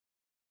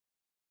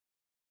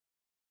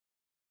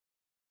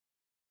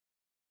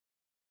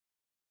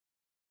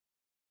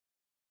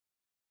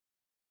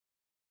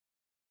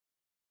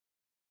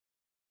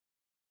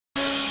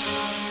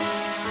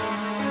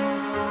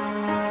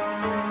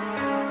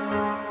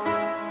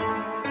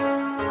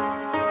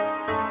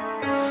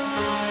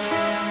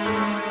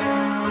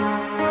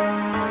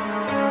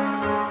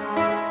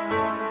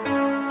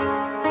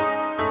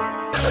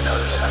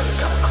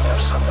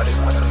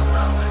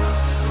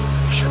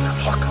shut the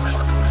fuck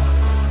up.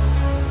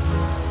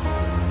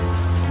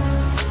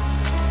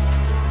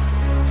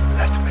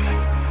 That's me.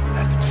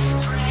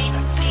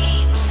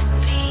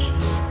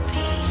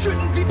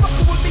 Shouldn't be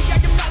fucking with me, I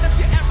am not of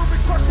your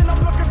average person.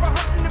 I'm looking for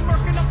hurting and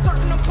murking, I'm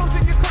certain I'm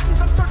closing your curtains.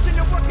 I'm searching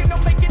and working,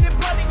 I'm making it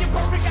bloody and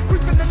perfect. I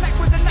creep in the night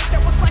with a knife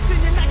that was slicing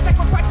your night.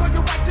 Sacrifice on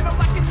your rights and I'm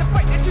liking the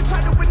fight that you try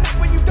to enact.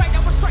 When you died,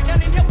 I was straight down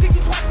and hell, kick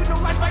you twice with no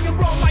life. I am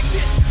wrong like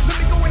this. Let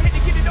me go ahead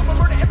and get it over,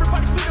 murder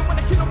everybody's feeling. When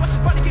I kill them, watch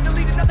his body get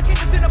deleted. Another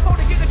cases in a phone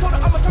to get a coda.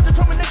 I'ma turn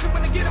determination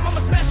when I get him, I'ma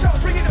smash all.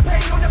 Bringing the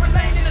pain, don't never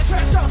laying in the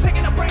trash all.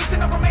 Taking the brains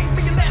and the remains,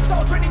 being last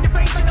all. Draining your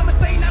veins like I'm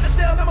insane, not a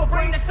cell, I'm a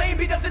brain. The same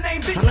beat doesn't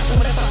name bitch. I'm not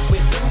someone to fuck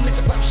with, boom, it's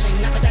a corruption.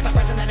 Not the type of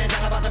person that is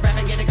all about the rap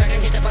and get it crack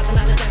and get the buzz and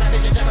all the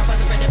television. Never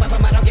fucking ready, but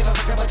I don't give a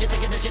fuck about you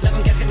thinking that you love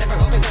them. Guess you never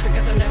hoping,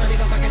 cause I'm never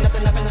leaving fucking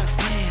nothing up in the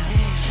air.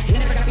 You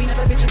never got me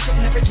another bitch, I'm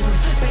shitting original.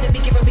 Better be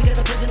careful because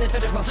the prison is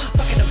federal.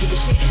 Fucking don't give a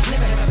shit,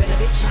 never have I been a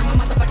bitch. I'm a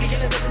motherfucking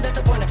killer, isn't that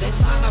the point of this?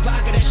 I'm a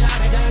rocket and shot,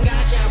 I done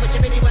got ya. What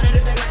you really wanna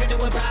do, then I can do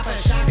it proper.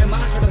 Shocking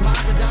monster, the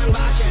monster done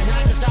watching.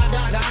 Not to stop,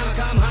 dog, I'ma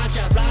come hunt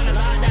ya. Blind a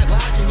lot that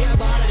watching, you're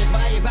bored, that's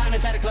why you're bound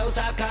inside a closed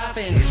top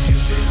coffin. If you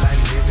feel like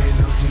living,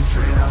 don't you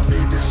tread out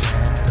in the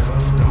shadow.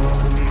 Don't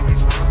hold me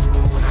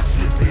responsible when I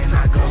slip in,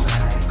 I go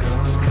psycho.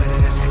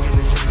 Cutting and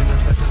taking and chipping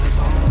up until they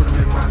bone. Put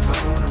them in my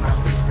zone, and my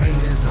face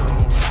paint is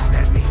on.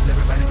 That means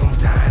everybody gon'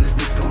 die and the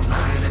bitch gon'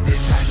 lie. And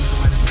this time you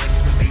might as well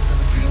get the base of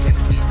the tree. Get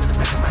the beat to the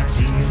back of my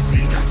GMC.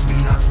 Got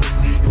speed, I'm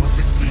swiftly doing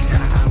 6 feet.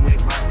 Got a highway,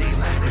 my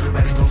daylight,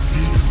 everybody gon'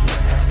 see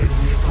what happens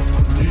when you come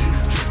for me.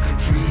 Trick or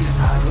treat, it's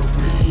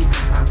Halloween.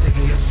 I'm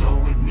taking your soul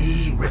with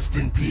me, rest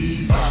in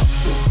peace.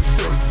 So we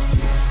 30,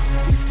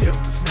 yeah, it's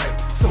Devil's Night.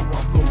 So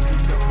I'm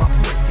loading up my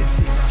weapons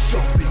and I'm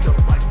sharpening up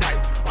my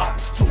knife.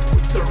 October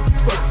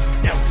 31st,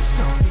 now it's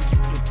time for you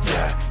to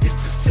die.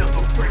 It's a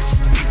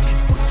celebration,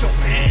 bitches, put your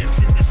hands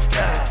in the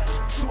sky.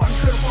 So I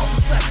cut them off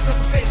and slap it on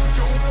the face with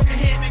your own fucking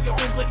hand, make your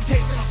own bloody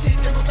case. And I'm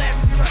sitting there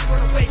laughing and trying to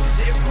run away.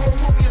 Every horror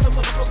movie is a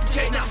motherfucking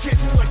chain. Now I'm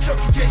chasing me like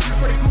Chucky, Jason,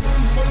 Freddy Krueger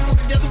through the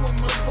motherfucking desert with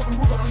a motherfucking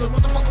Ruger. I'm the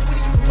motherfucking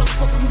Winnie, you the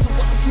motherfucking loser.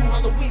 Welcome to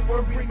Halloween,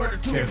 where we murder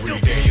to Every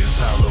day is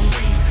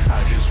Halloween, I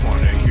just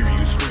wanna hear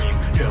you scream.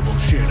 Devil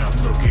shit, I'm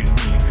looking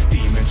mean.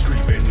 Demons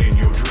creeping in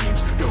your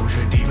dreams.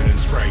 Doja demon and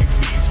Sprite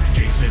beats.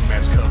 Jason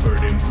mask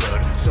covered in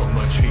blood. So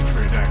much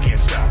hatred I can't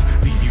stop.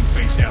 Leave you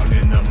face down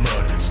in the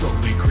mud.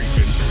 Slowly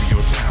creeping through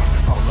your town.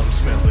 All I'm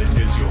smelling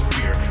is your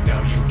fear.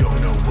 Now you don't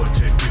know what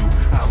to do.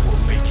 I will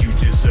make you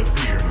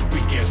disappear.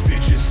 Weak ass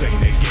bitches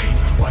ain't a game.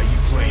 Why you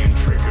playing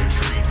trick or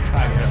treat?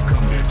 I have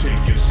come to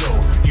take your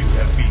soul. You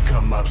have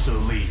become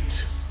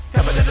obsolete.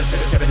 Coming in the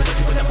city, jumping in the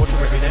deep in the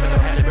mortuary. Never know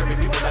how to bury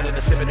people out in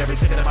the seminary.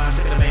 Sick of the mind,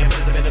 sick of the man,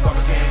 put them in the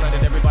garbage can.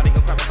 Letting everybody go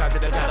crack to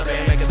the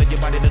Taliban. Making the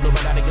your mind in the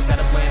Illuminati, just got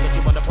a plan. But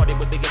you wanna party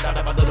with me and all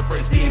of my little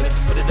friends demons.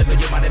 Put it in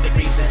your mind and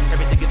decreasing.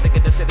 Everything you think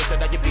in the city,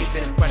 so now you're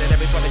piecing. Right at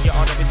every part of your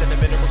art, every set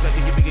of minerals.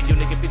 Making you begin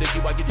unique and feel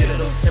you while you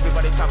genitals.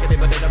 Everybody talking,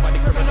 but ain't nobody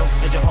criminal.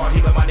 And your heart,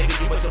 human mind,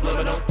 you was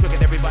subliminal.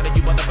 Tricking everybody,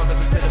 you motherfuckers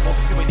is pitiful.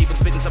 You ain't even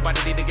spitting, somebody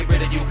need to get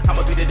rid of you.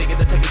 I'ma be the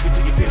nigga to take you to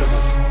your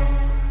funeral.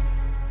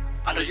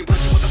 I know you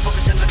pussy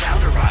motherfuckers in the down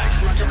to rise.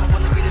 When I jump up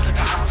on the beat, it's like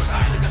a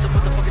homicide. I got some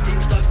motherfucking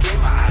demons stuck in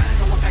my eyes.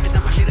 Someone packing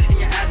down my shit, it's in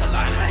your ass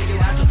alive. I ain't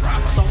gonna have to try,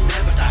 my soul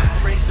never die. My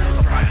brain's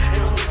never fried,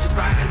 ain't no need to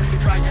cry. And if you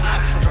try your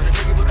eye, I'm trying to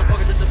tell you what the fuck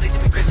is this makes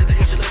me crazy. That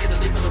you should look at the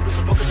leaf of the blues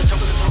and focus and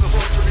choke and talk and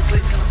walk through the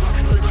clip. Kinda blunt,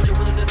 really don't you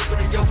with a little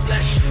bit of your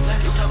flesh. Let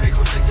you tell me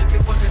who sings if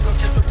you fucking go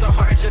chest with the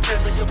heart and your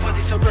chest. And your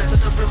body to rest,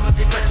 it's a real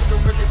money flesh. It's a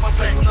really my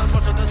flesh. When I'm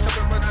sponsored, this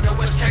coming right out of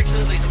West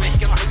Texas. Lazy man,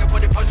 he gonna hang up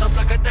when he punch up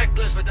like a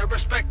necklace. But they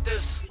respect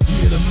this.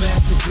 Yeah, the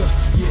massacre,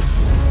 yeah.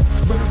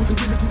 Running with the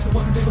winner, keep the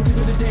walking, they don't give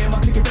it a damn.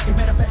 I kick it back and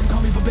matter of fact, and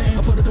call me for bam.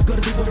 I put it the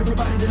gutter, they want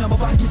everybody, then I'm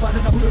about to keep out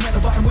and I put them at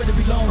the bottom where they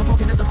belong. I'm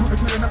walking at the corner,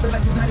 turning out the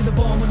lights, igniting the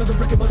bomb. Another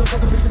brick,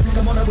 motherfucker, bitch, I think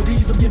I'm on out with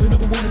these. I'm giving up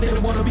a warning, they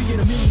don't wanna be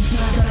getting mean.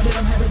 Now I gotta let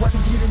them have it, watch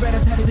them getting rat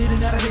tatted in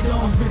and out of their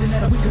domes. Spitting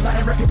at a week, cause I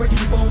ain't wrecking, breaking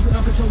your bones. And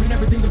I'm controlling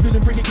everything, the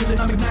villain, bringing, killing,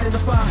 I'm igniting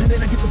the fire. And then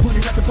I get the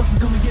point, got the bus and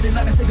come and get it,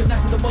 like I say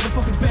goodnight to the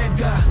motherfucking bad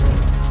guy.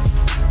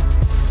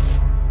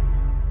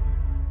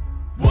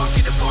 Walk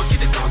in the park, in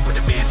the dark, with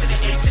the mask and the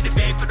eggs in the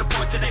bag, for the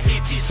points and the hits.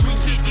 Swing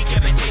hit,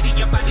 decapitating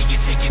your body, you're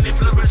shaking and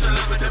blurrers all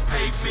over the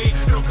pavement.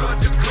 No blood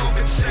to come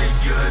and save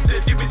you. The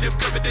demon them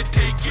coming to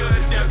take you.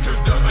 Now to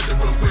the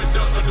underworld, where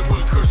the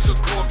underworld curse will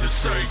come to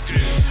Satan.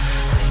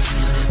 I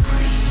feel the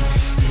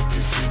breeze, it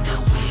is in the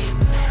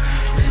wind.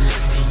 The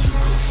last thing you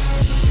will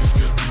see is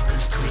the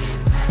reaper's grin.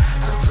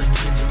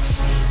 Unforgiven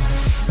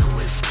sins, no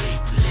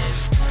escape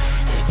left.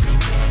 Every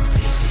man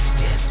pays his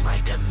death, my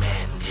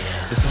demand,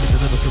 yeah. This is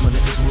another someone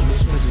that is with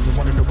missions and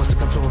wanna know what's to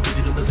come. So I'm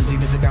digital as a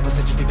demons and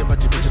conversation. Think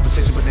about your bitch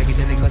precision, but negative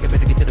like I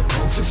better get to the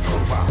closest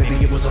profile. Maybe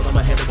it was all in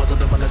my head, it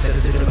wasn't the one that said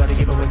it. Did everybody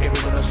give away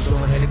everyone else was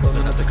all ahead and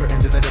closing up the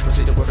curtains and let it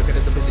proceed. The water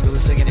curtains are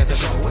basically singing at the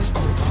show. It's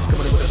over.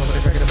 Coming in with a moment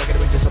of cracking the back of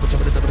the ring. This up and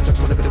jumping in the trucks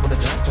when I wanna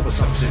jump to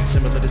assumption.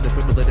 Similar to the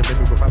defibrillator,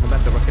 maybe revival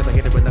after I kill a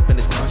hater when up in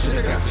this punch.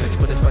 I got sense,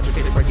 but it's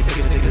fabricated, breaking,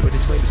 taking it, nigga, with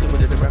its way.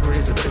 Stupid the rapper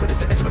is a bit of it,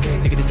 it's the edge of a game.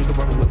 Nigga, that you can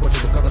run with what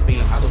you will call it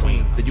being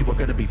Halloween. Then you are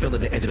gonna be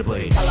feeling the edge of the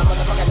blade. Tell a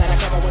motherfucker that I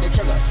come with a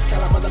trigger.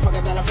 Tell a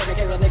motherfucker that I fucking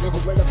kill a nigga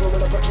who's ready for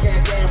a bunch of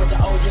goddamn with the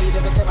old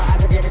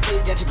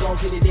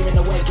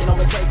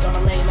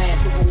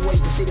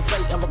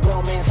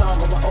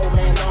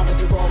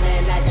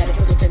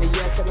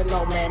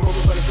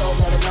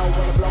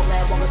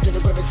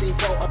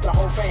C4 up the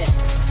whole fan.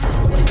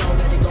 When they know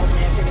that they go,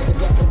 man, fingers and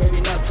guts and baby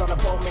nuts on the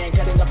pole, man.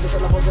 Cutting up the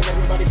syllables and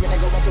everybody finna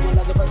go back to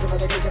another place,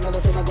 another case, another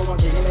sin. I go on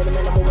kicking in the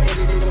minimum with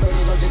 80 days of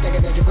baby. Don't you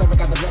thinking that you clever,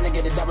 got the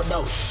renegade double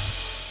dose.